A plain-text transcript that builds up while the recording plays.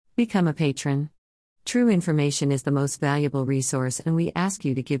Become a patron. True information is the most valuable resource, and we ask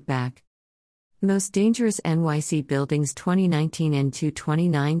you to give back. Most dangerous NYC buildings 2019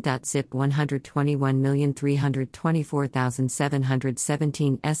 N229.zip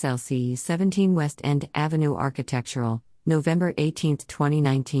 121,324,717 SLC 17 West End Avenue Architectural, November 18,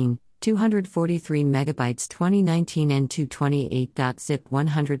 2019, 243 megabytes 2019 N228.zip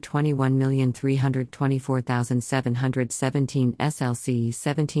 121,324,717 SLC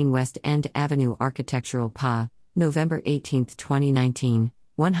 17 West End Avenue Architectural PA, November 18, 2019,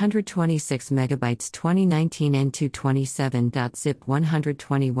 126 megabytes 2019 N227.zip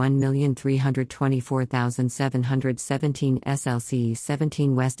 121,324,717 SLC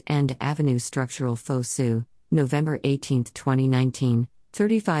 17 West End Avenue Structural Fosu, November 18, 2019,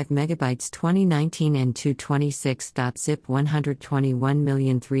 35 megabytes 2019 N226.zip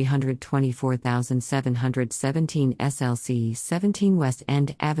 121,324,717 SLC 17 West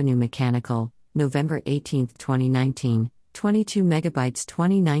End Avenue Mechanical, November 18, 2019, 22 megabytes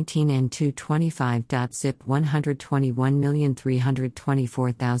 2019 N225.zip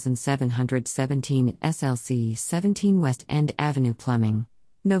 121,324,717 SLC 17 West End Avenue Plumbing,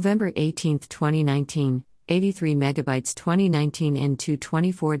 November 18, 2019, 83 megabytes 2019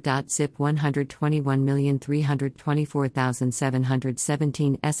 N224.zip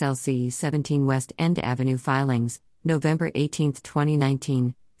 121,324,717 SLC 17 West End Avenue Filings, November 18,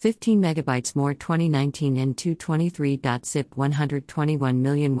 2019, 15 megabytes more 2019 N223.zip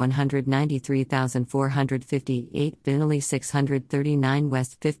 121,193,458 Binley 639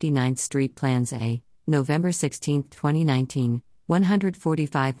 West 59th Street Plans A, November 16, 2019,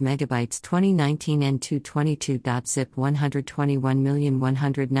 145 megabytes 2019 N222.zip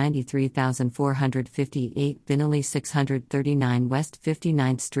 121,193,458 Binley 639 West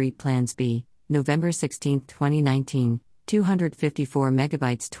 59th Street Plans B, November 16, 2019, 254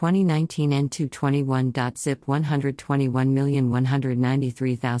 megabytes 2019 N221.zip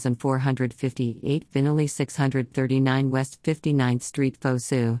 121,193,458 Binley 639 West 59th Street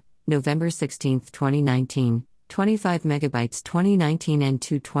Fosu, November 16, 2019, 25 megabytes 2019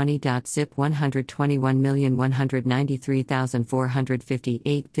 N220.zip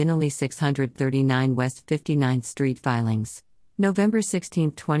 121,193,458 Binley 639 West 59th Street Filings, November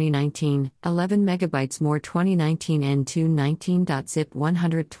 16, 2019, 11 megabytes more 2019 N219.zip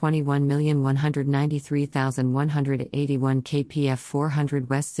 121,193,181 kpf 400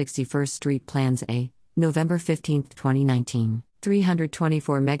 West 61st Street Plans A, November 15, 2019.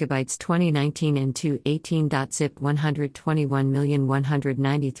 324 megabytes 2019 N218.zip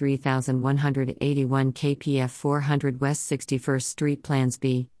 121,193,181 kpf 400 West 61st Street Plans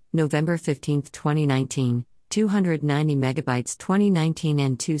B, November 15, 2019, 290 megabytes 2019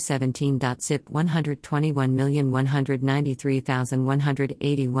 N217.zip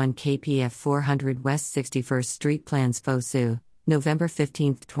 121,193,181 kpf 400 West 61st Street Plans Fosu, November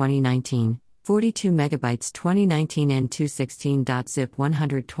 15, 2019, 42 megabytes 2019 N216.zip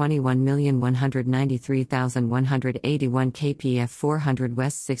 121,193,181 kpf 400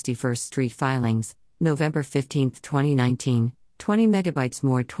 West 61st Street Filings, November 15, 2019, 20 megabytes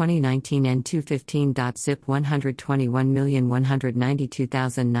more 2019 N215.zip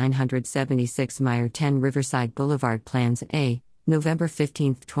 121,192,976 Meyer 10 Riverside Boulevard Plans A, November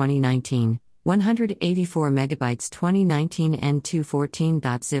 15, 2019, 184 megabytes 2019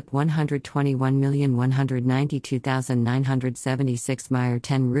 N214.zip 121,192,976 Meyer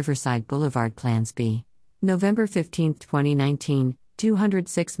 10 Riverside Boulevard Plans B, November 15, 2019,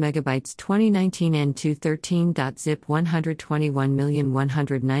 206 megabytes 2019 N213.zip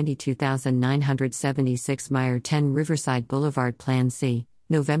 121,192,976 Meyer 10 Riverside Boulevard Plan C,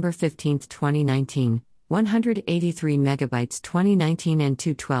 November 15, 2019, 183 megabytes 2019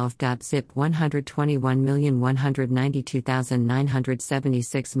 N212.zip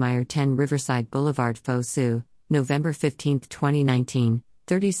 121,192,976 Meyer 10 Riverside Boulevard Fosu, November 15, 2019,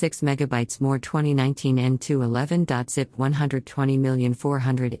 36 megabytes more 2019 N211.zip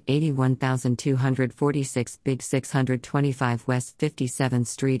 120,481,246 Big 625 West 57th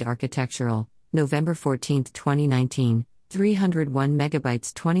Street Architectural, November 14, 2019, 301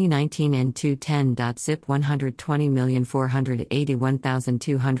 megabytes 2019 N210.zip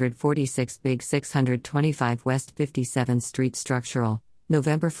 120,481,246 Big 625 West 57th Street Structural,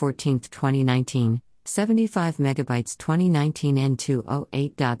 November 14, 2019, 75 megabytes 2019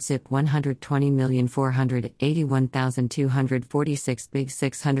 N208.zip 120,481,246 Big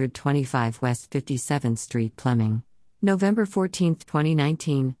 625 West 57th Street Plumbing, November 14,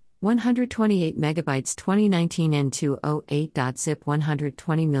 2019, 128 megabytes 2019 N208.zip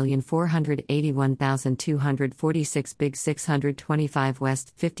 120,481,246 Big 625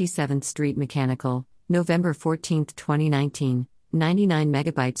 West 57th Street Mechanical, November 14, 2019, 99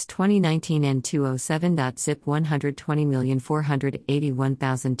 megabytes 2019 N207.zip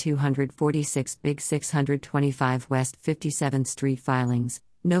 120,481,246 Big 625 West 57th Street Filings,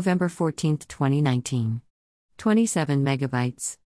 November 14, 2019. 27 megabytes.